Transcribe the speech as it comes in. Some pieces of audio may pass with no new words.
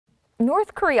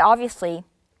North Korea, obviously,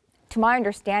 to my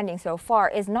understanding so far,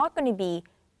 is not going to be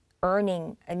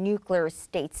earning a nuclear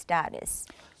state status.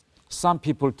 Some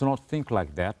people do not think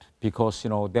like that because,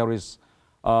 there is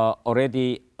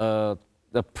already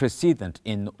the precedent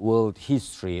in world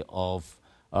history of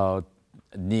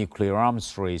nuclear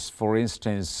arms race. For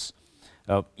instance,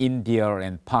 India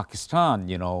and Pakistan,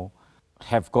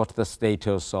 have got the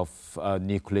status of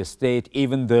nuclear state,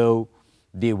 even though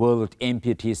the world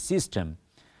NPT system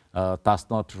does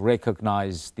not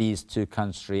recognize these two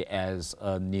countries as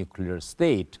a nuclear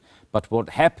state. But what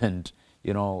happened,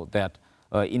 that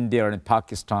India and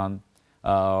Pakistan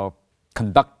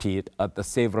conducted the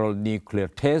several nuclear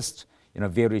tests in a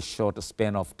very short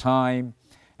span of time,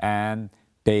 and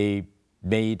they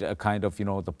made a kind of,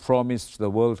 the promise to the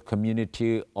world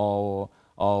community of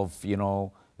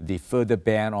the further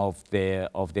ban of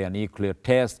their nuclear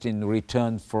test in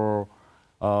return for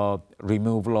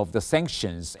removal of the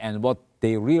sanctions. And what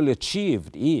they really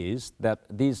achieved is that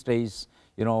these days,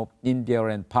 India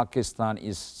and Pakistan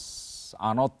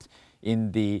are not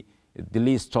in the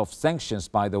list of sanctions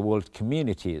by the world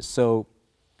community. So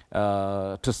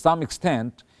to some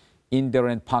extent, India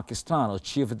and Pakistan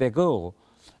achieved their goal.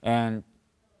 And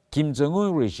Kim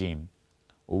Jong-un regime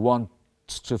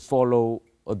wants to follow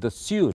the suit